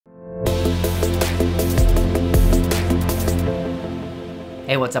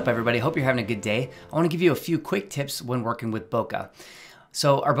Hey, what's up everybody? Hope you're having a good day. I want to give you a few quick tips when working with bokeh.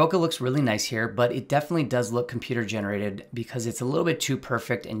 So our bokeh looks really nice here, but it definitely does look computer generated because it's a little bit too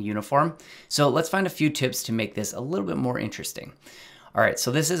perfect and uniform. So let's find a few tips to make this a little bit more interesting. All right,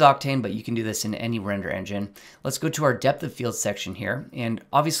 so this is Octane, but you can do this in any render engine. Let's go to our depth of field section here. And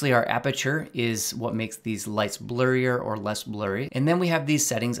obviously our aperture is what makes these lights blurrier or less blurry. And then we have these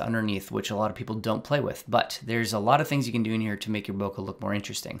settings underneath, which a lot of people don't play with, but there's a lot of things you can do in here to make your bokeh look more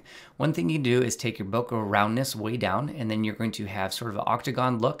interesting. One thing you can do is take your bokeh roundness way down, and then you're going to have sort of an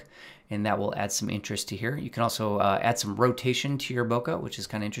octagon look, and that will add some interest to here. You can also add some rotation to your bokeh, which is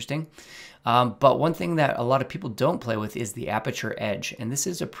kind of interesting. But one thing that a lot of people don't play with is the Aperture Edge, and this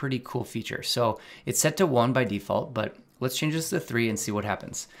is a pretty cool feature. So it's set to 1 by default, but let's change this to 3 and see what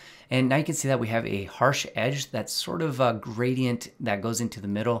happens. And now you can see that we have a harsh edge that's sort of a gradient that goes into the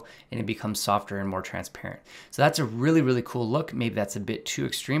middle, and it becomes softer and more transparent. So that's a really, really cool look. Maybe that's a bit too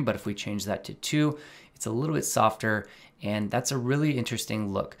extreme, but if we change that to 2, it's a little bit softer, and that's a really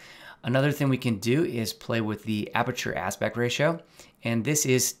interesting look. Another thing we can do is play with the Aperture Aspect Ratio, and this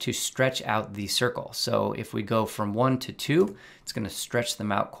is to stretch out the circle. So if we go from 1 to 2, it's going to stretch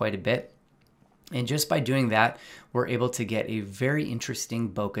them out quite a bit. And just by doing that, we're able to get a very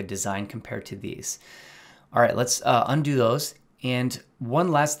interesting bokeh design compared to these. All right, let's undo those. And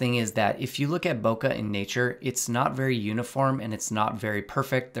one last thing is that if you look at bokeh in nature, it's not very uniform and it's not very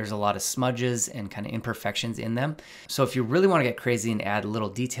perfect. There's a lot of smudges and kind of imperfections in them. So if you really want to get crazy and add little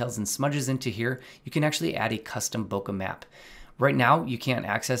details and smudges into here, you can actually add a custom bokeh map. Right now, you can't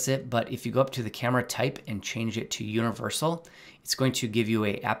access it, but if you go up to the camera type and change it to universal, it's going to give you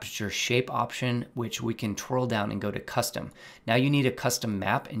a aperture shape option, which we can twirl down and go to custom. Now you need a custom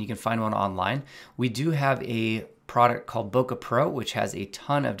map, and you can find one online. We do have a product called Bokeh Pro, which has a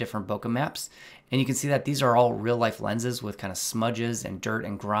ton of different bokeh maps. And you can see that these are all real life lenses with kind of smudges and dirt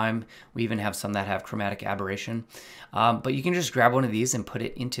and grime. We even have some that have chromatic aberration. But you can just grab one of these and put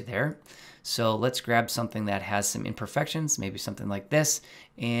it into there. So let's grab something that has some imperfections, maybe something like this,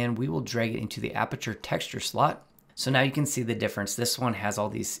 and we will drag it into the aperture texture slot. So now you can see the difference. This one has all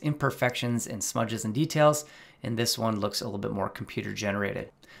these imperfections and smudges and details, and this one looks a little bit more computer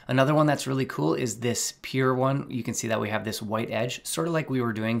generated. Another one that's really cool is this pure one. You can see that we have this white edge, sort of like we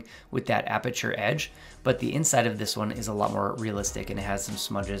were doing with that Aperture Edge, but the inside of this one is a lot more realistic and it has some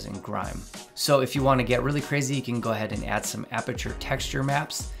smudges and grime. So if you want to get really crazy, you can go ahead and add some aperture texture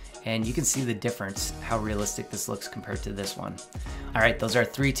maps, and you can see the difference, how realistic this looks compared to this one. All right, those are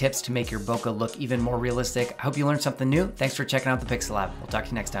 3 tips to make your bokeh look even more realistic. I hope you learned something new. Thanks for checking out the Pixel Lab. We'll talk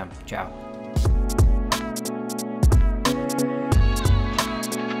to you next time. Ciao.